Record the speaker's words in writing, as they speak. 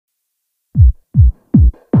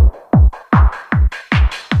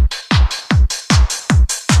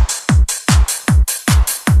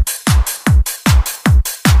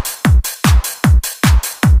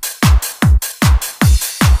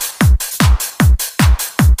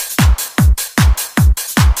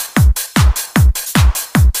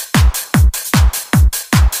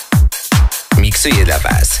miksuje dla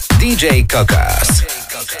Was DJ Kokos.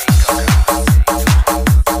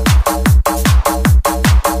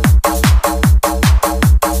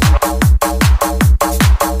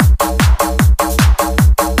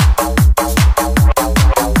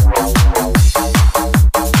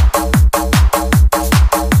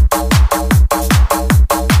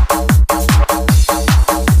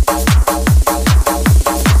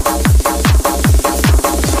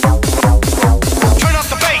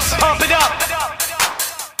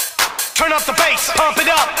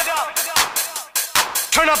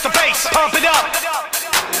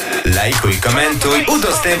 Lajkuj, komentuj,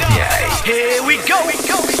 udostępniaj. Here we go.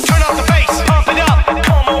 Turn up the bass, pump it up.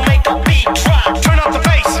 Come on, make the beat drop. Turn up the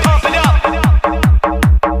bass, pump it up.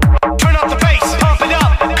 Turn up the bass, pump it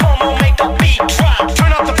up. Come on, make the beat drop.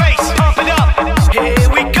 Turn up the bass, pump it up. Here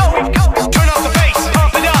we go. Turn up the bass,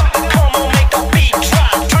 pump it up. Come on, make the beat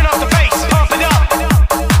drop. Turn up the bass, pump it up.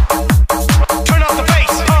 Turn up the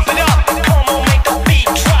bass, pump it up. Come on, make the beat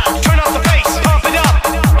drop. Turn up the bass, pump it up.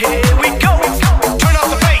 Here we go. Turn up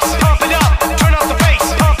the bass, pump it up. Turn up the bass,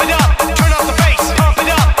 pump it up. Turn up the bass, pump it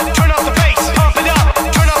up. Turn up the bass, pump it up.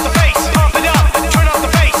 Turn up the bass, pump it up. Turn up the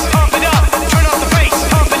bass, pump it up. Turn up the bass,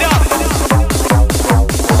 pump it up.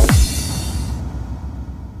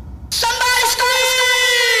 Somebody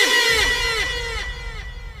scream!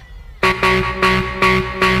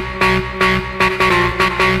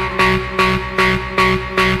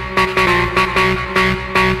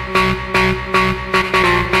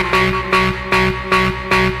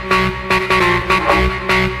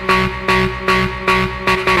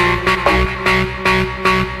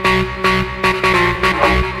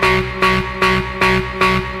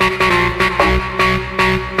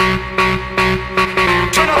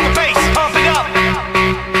 Turn up the bass, pump it up.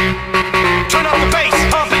 Turn up the bass,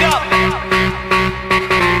 pump it up.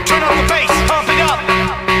 Turn up the bass, pump it up.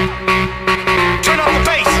 Turn up the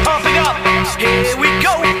bass, pump it up. Here we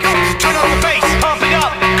go. Turn up the bass, pump it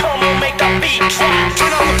up. Come on, make the beat drop.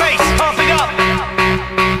 Turn up the bass, pump it up.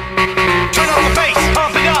 Turn up the bass,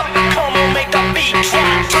 pump it up. Come on, make the beat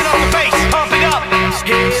drop. Turn up the bass, pump it up.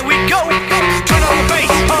 Here we go. Turn up the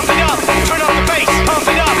bass, pump it up. Turn up the bass, pump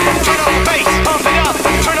it up. Turn up the bass, pump it up.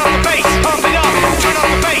 Turn up the bass, pump it up. Turn up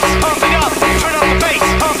the bass, pump it up. Turn up the bass,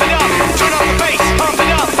 pump it up. Turn up the bass, pump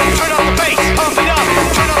it up. Turn up the bass, pump it up.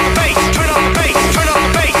 Turn up the bass, turn up the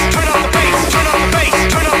bass, turn up the bass, turn up the bass,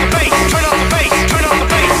 turn up the bass, turn up the bass, turn up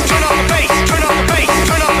the bass, turn up the bass, turn up the bass,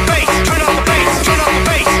 turn up the bass, turn up the bass, turn up the bass, turn up the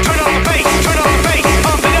bass, turn up the bass, turn up the bass,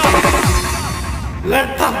 pump it up. Let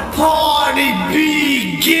the party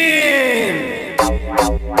begin.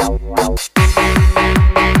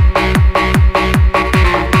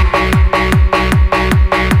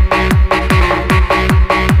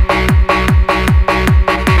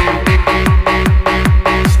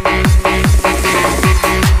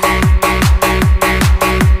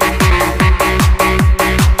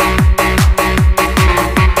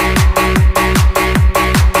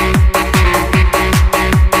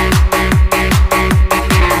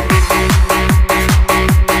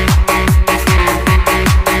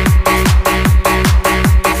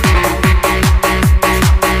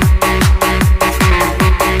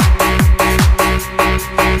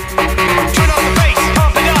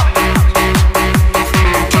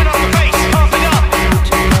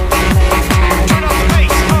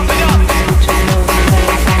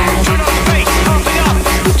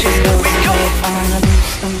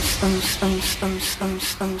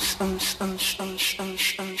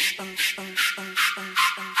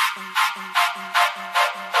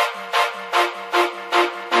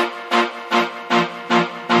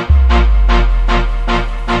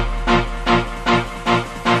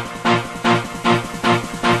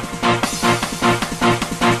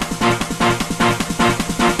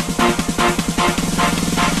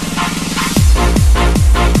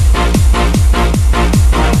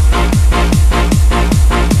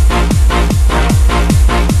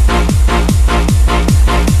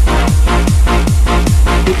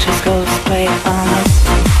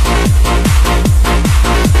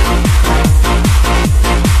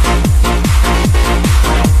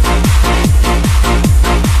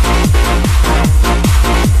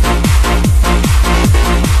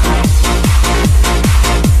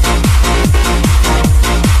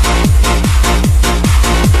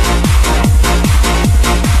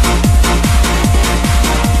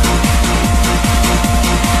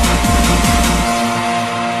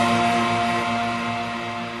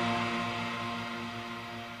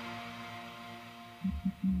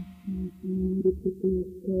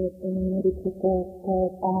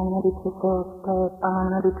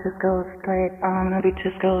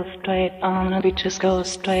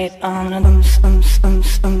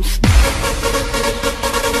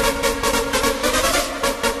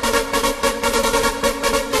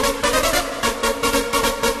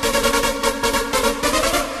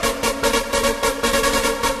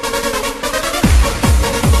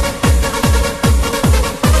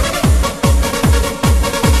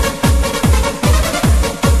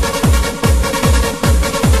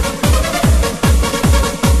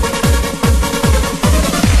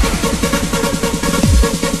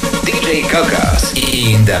 Kokos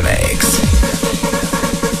in the mix.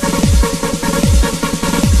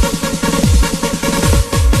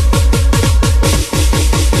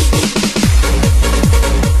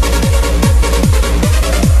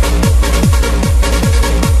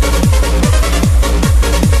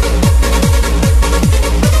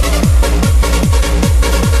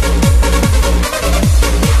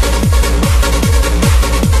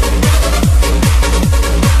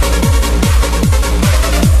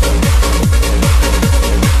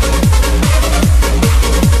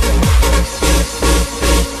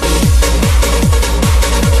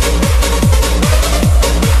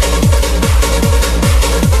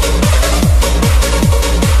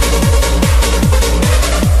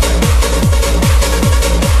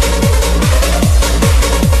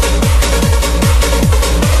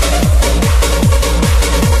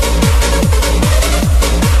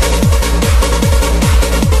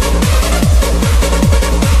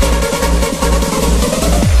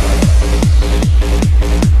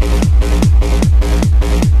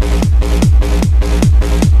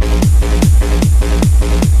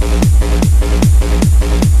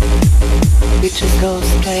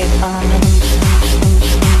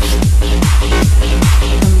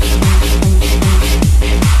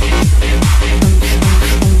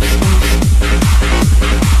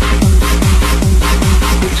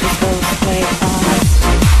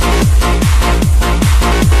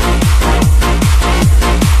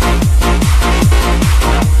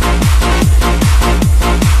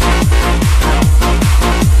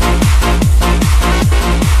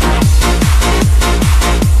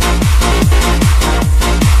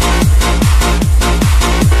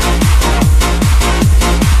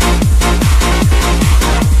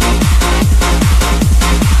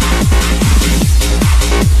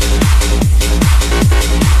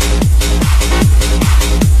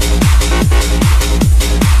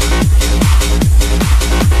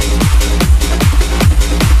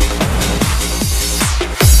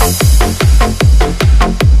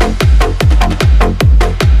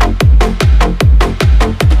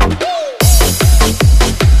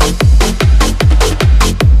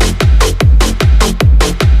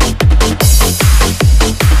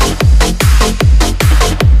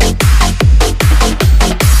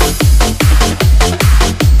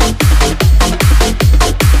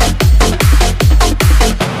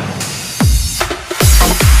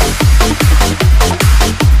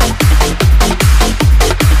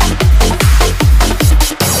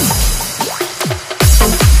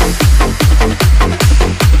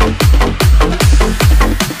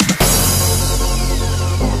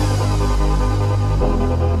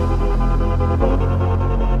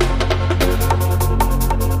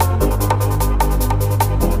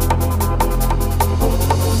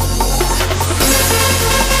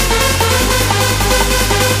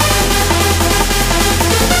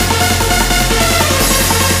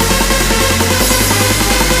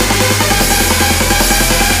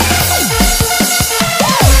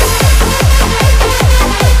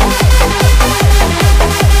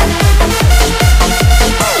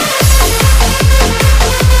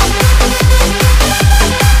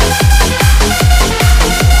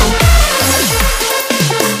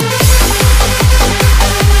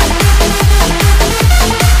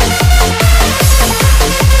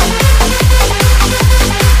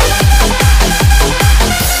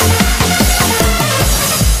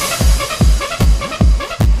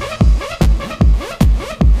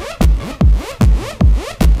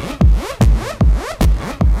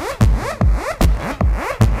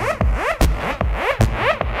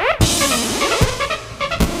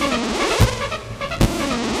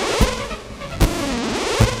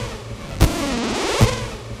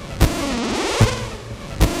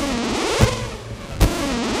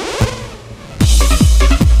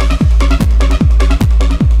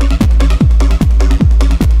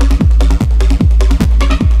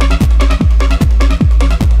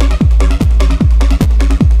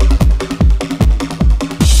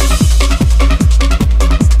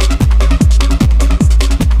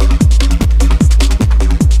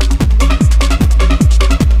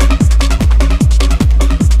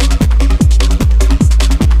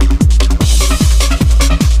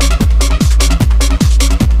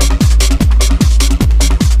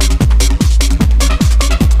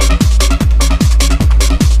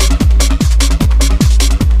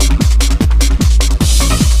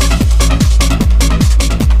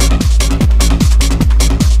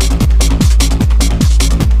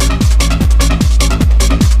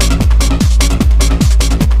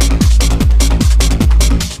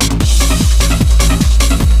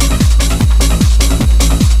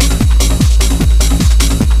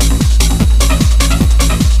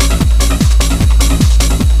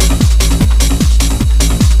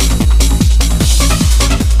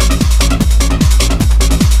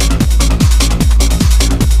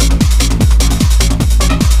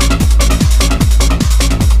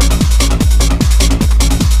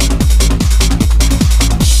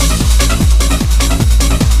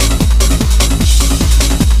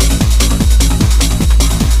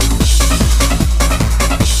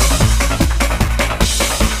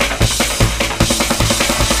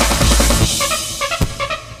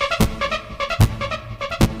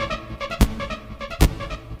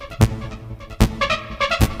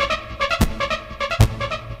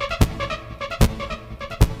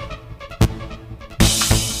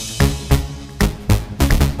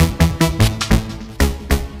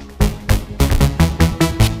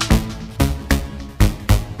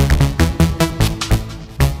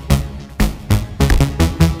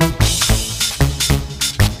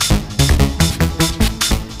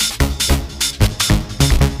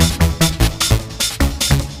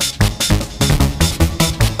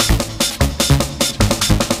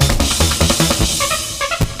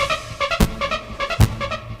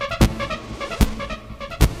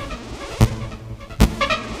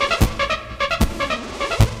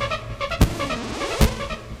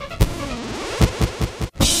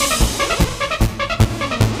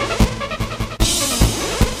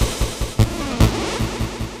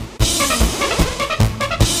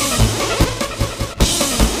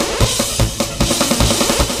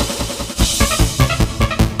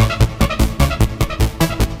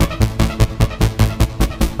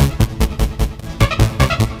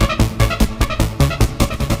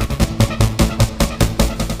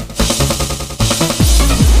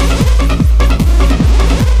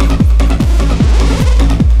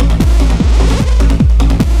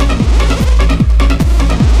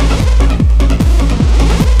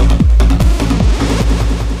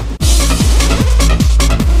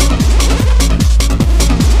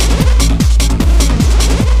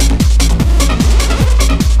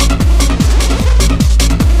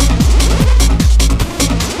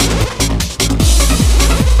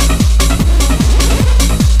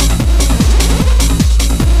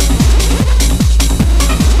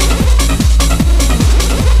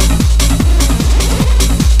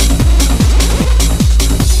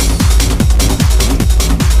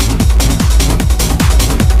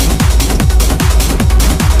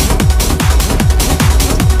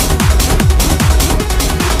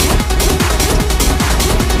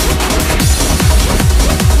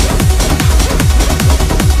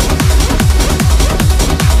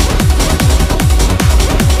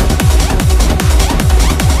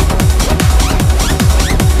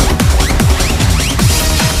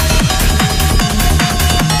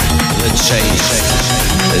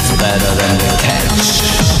 It's better than the catch.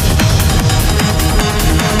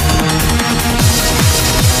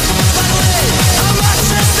 How much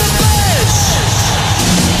is the fish?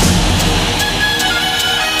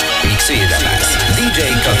 Miksuje dla nas DJ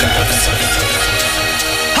Kokos.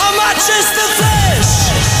 How much is the fish?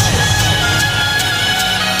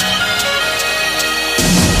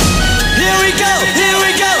 Here we go, here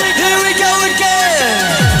we go, here we go again.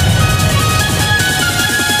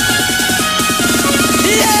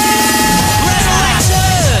 Yeah!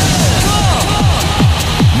 Resurrection!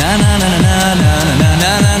 Na na na na na na na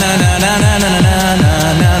na na na na na na na na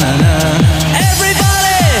na na na.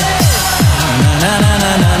 Everybody! Na na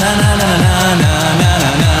na na na na na na na na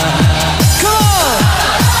na na. Come on!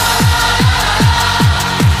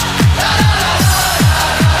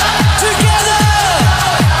 Together!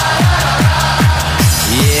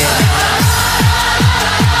 Yeah.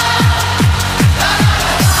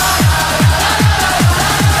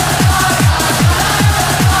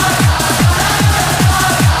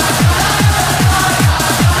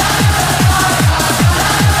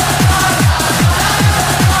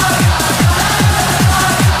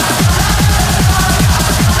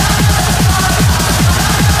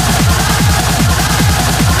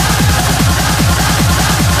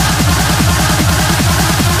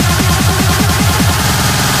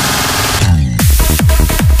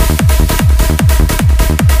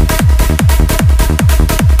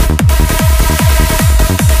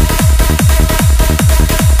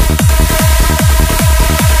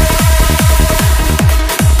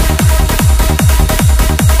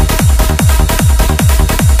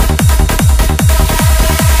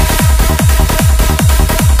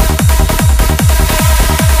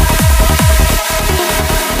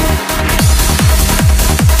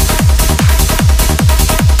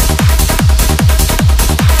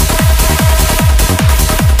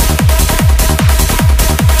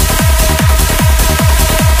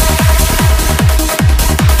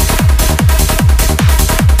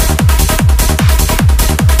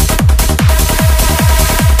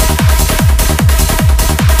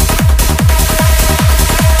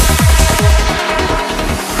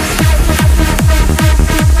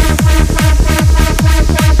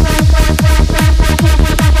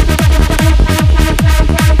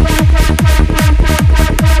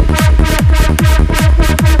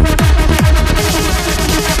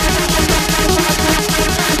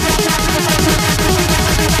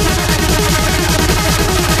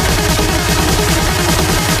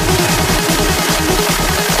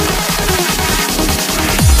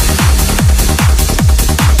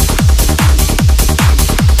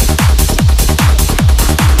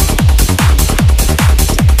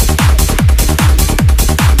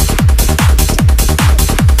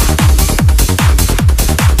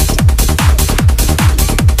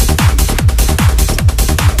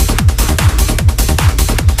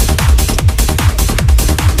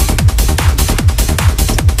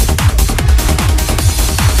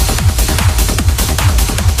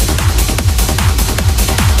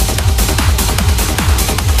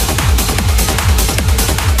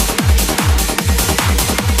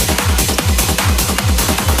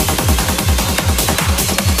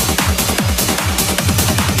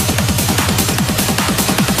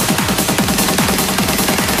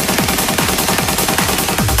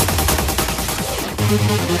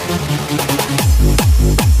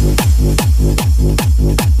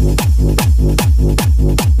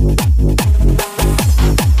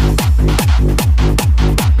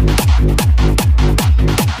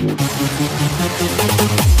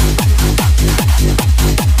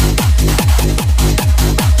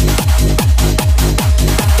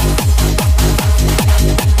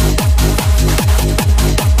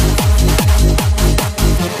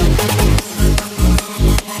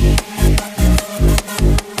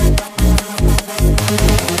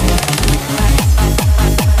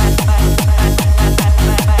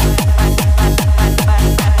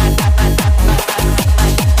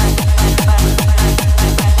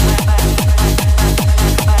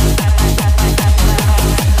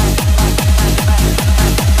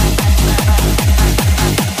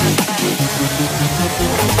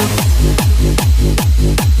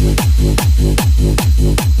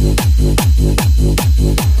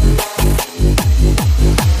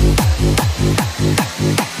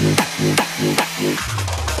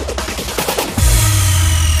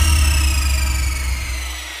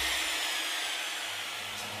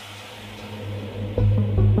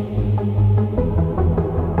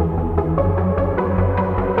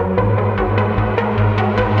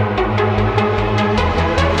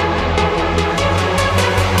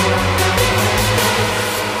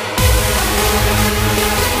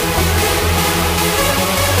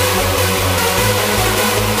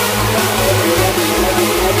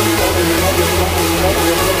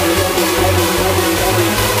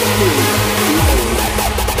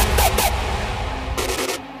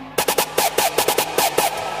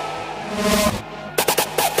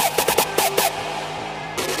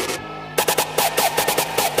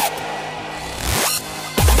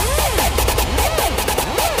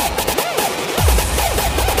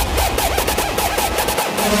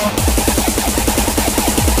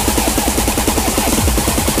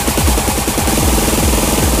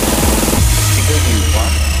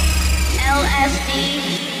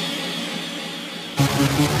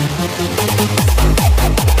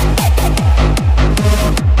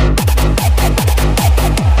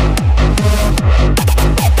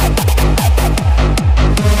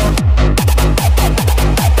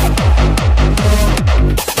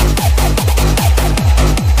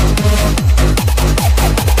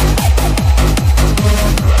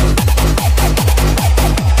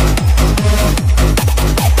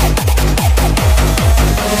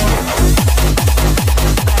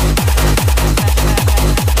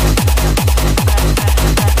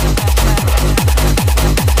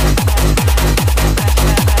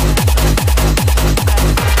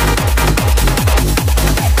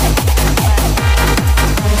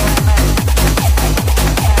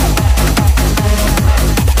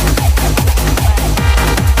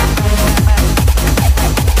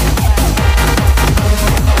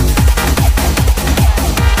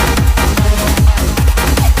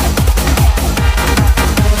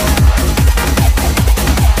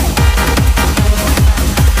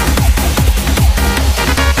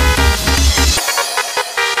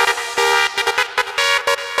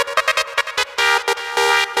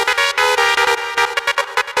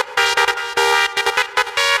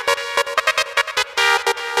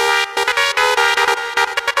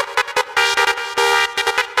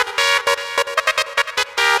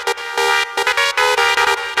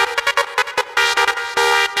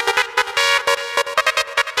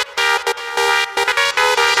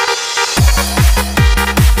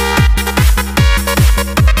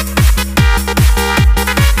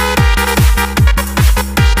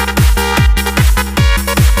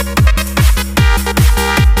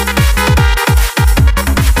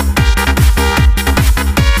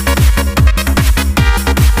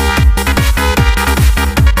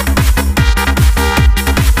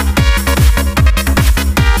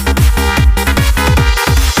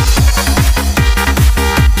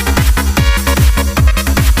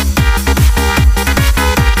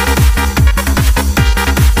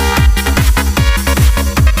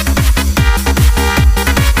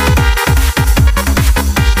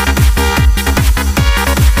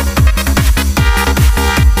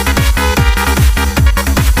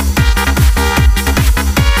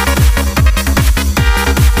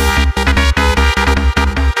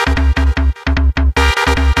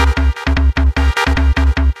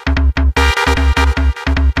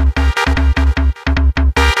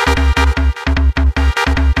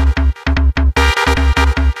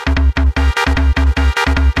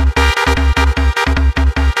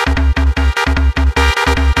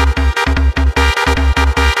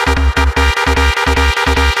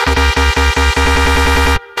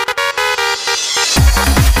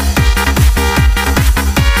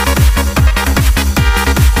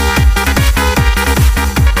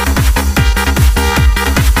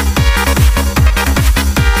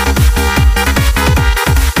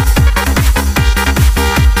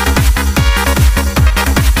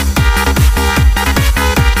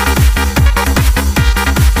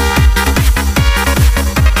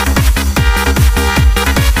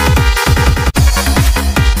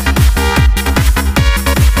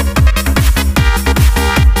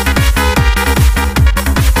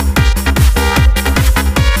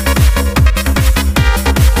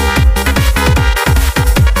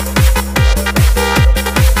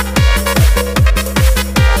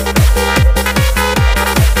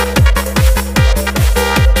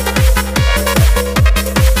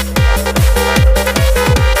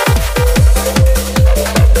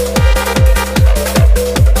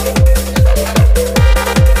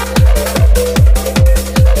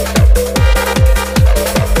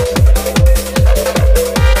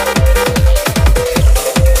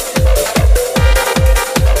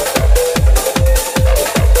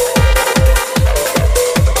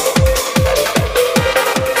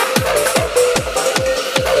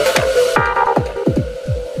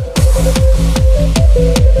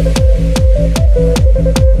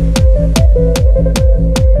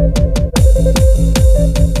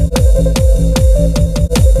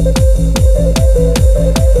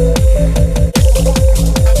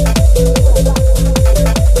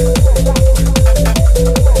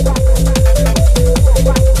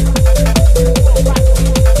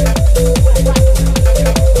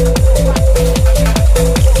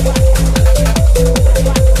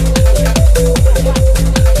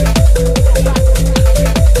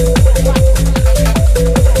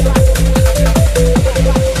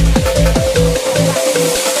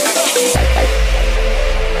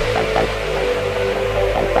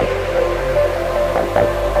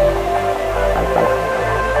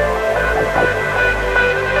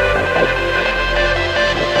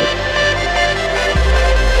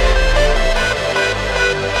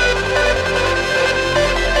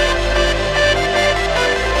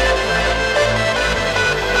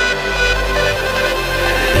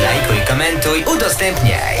 komentuj,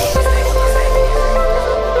 udostępniaj.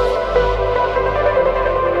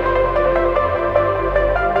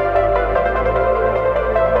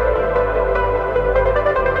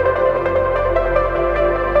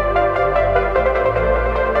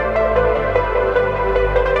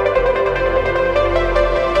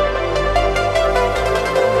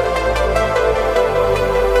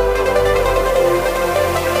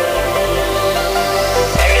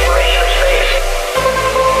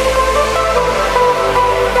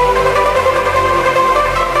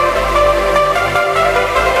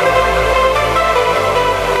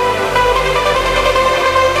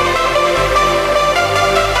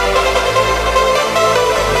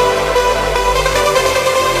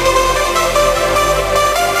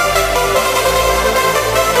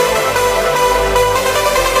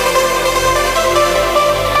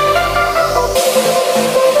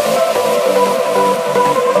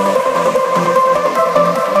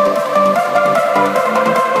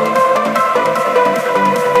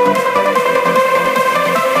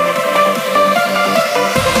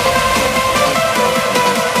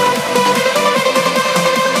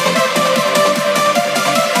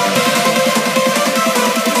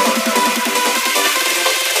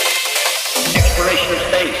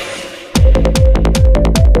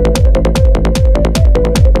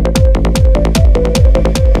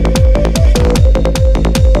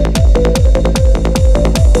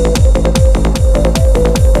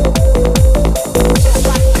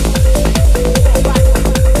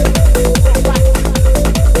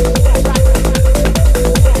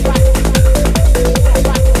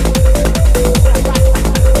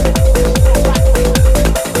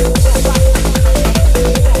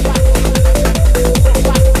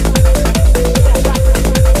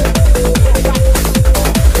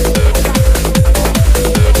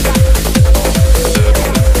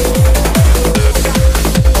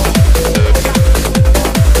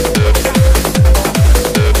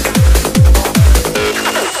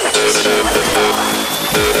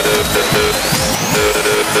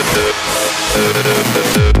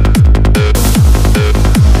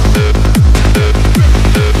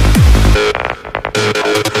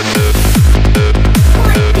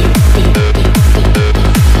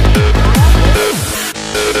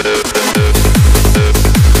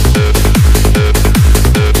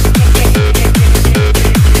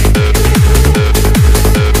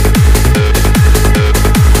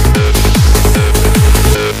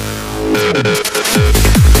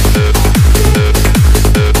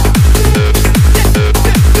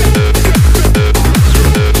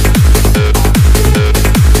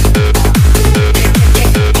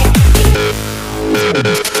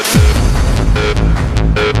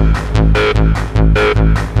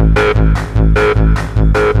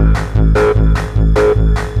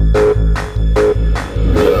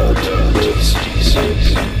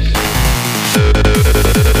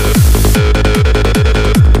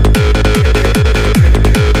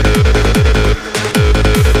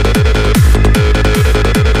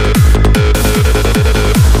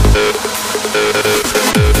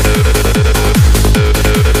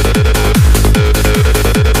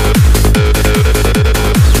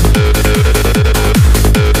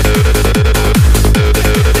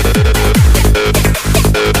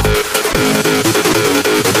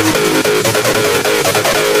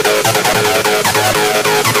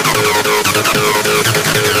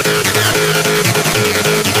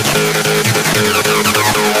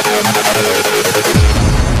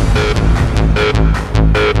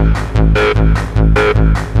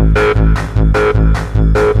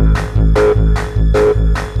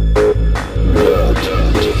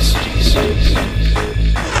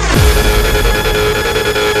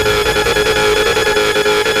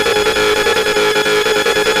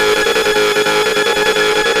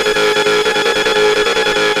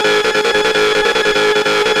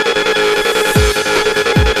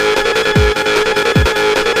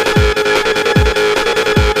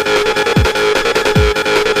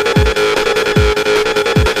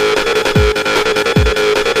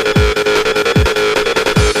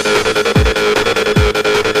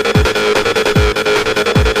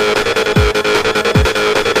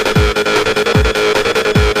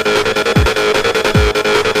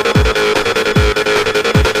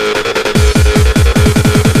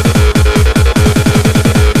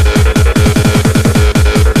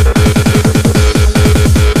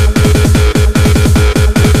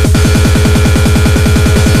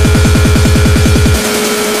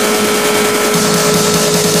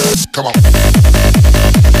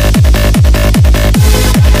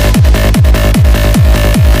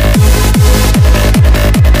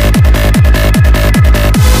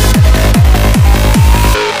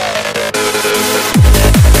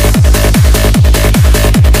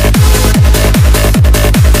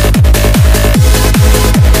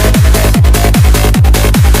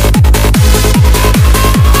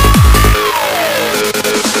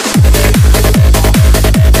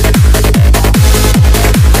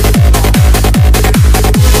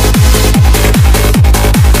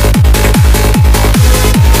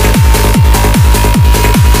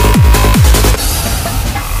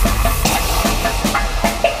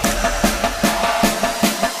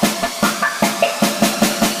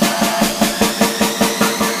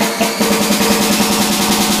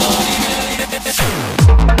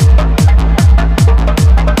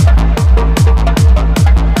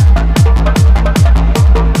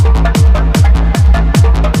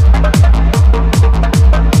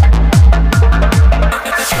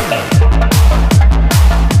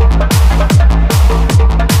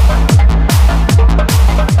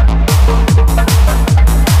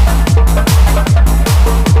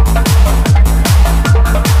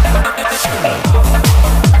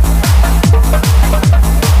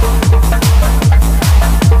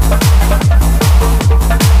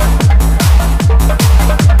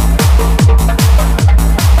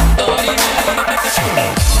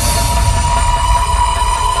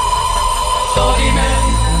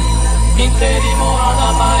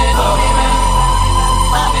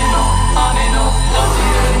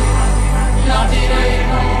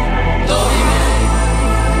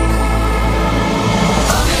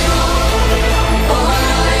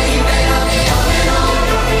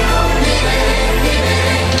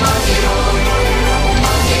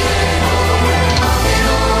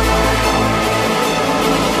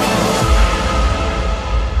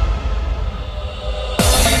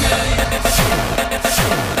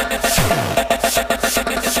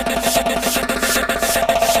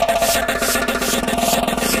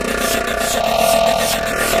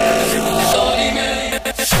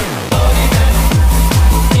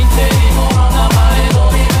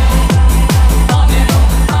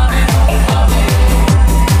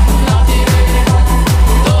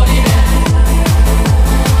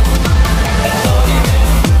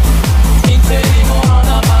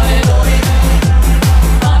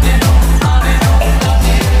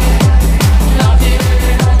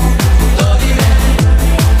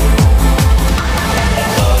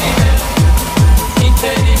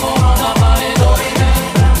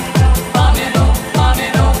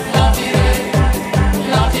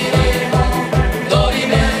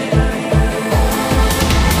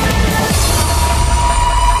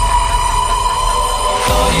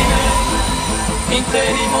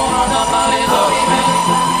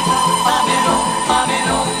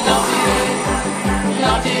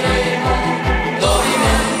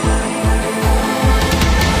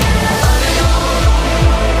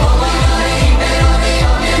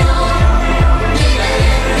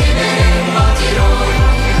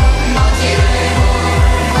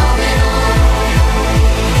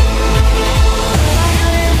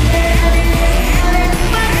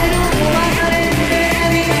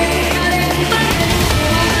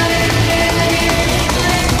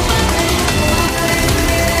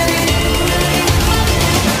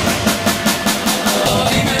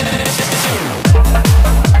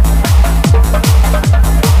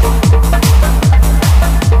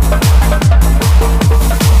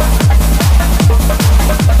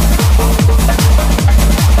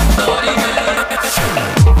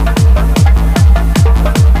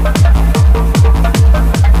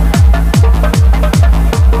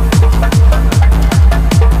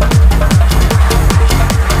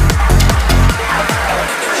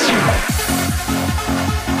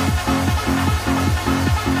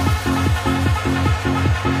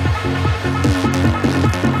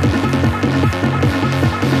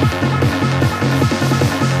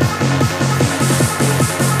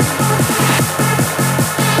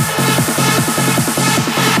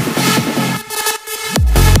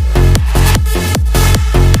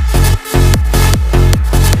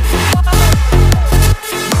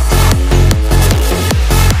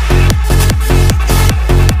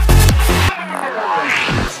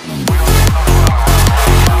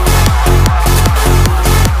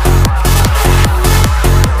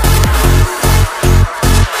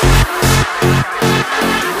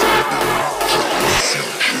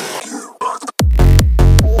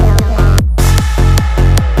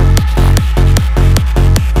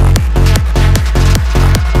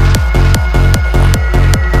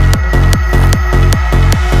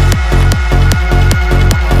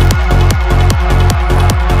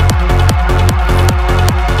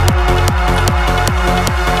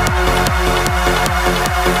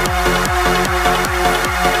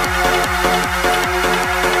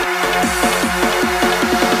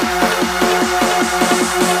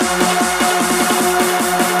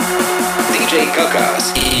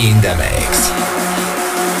 Kokos in the mix.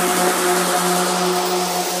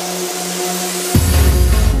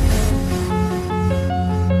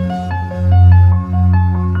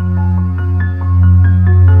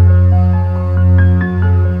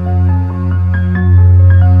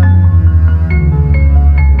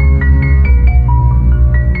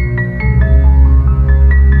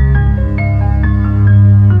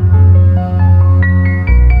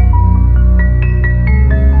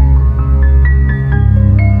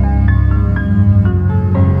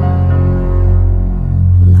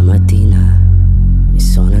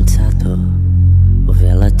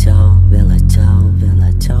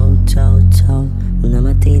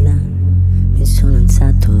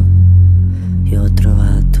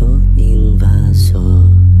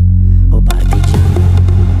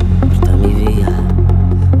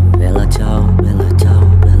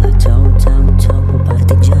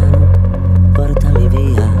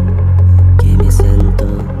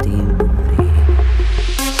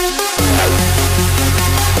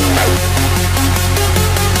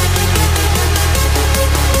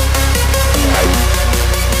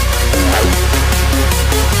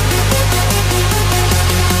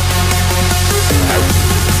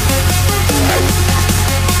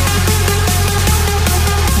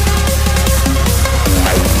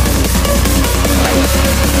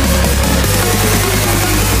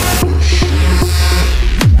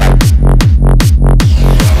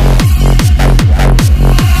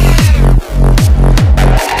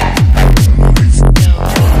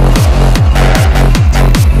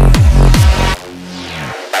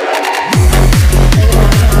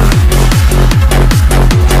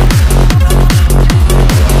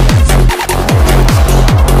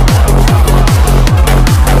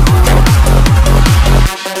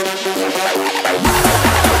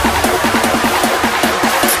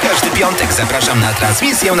 Zapraszam na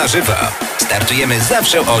transmisję na żywo. Startujemy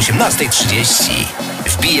zawsze o 18:30.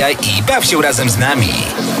 Wbijaj i baw się razem z nami.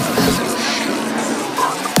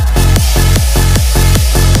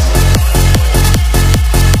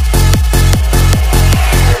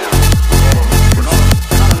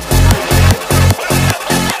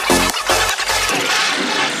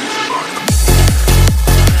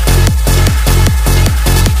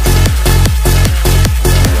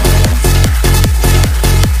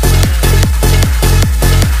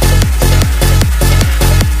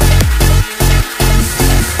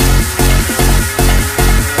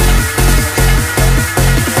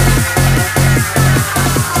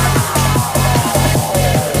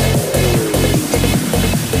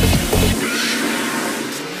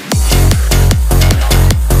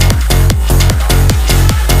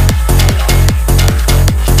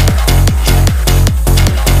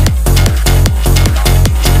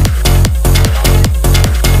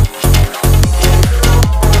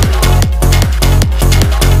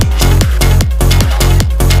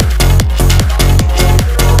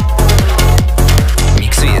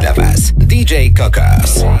 DJ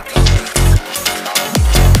Kokos.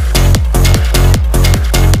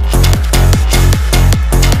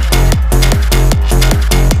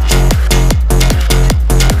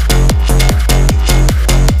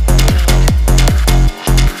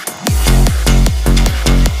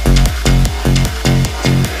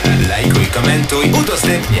 Lajkuj, komentuj,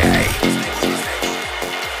 udostępniaj.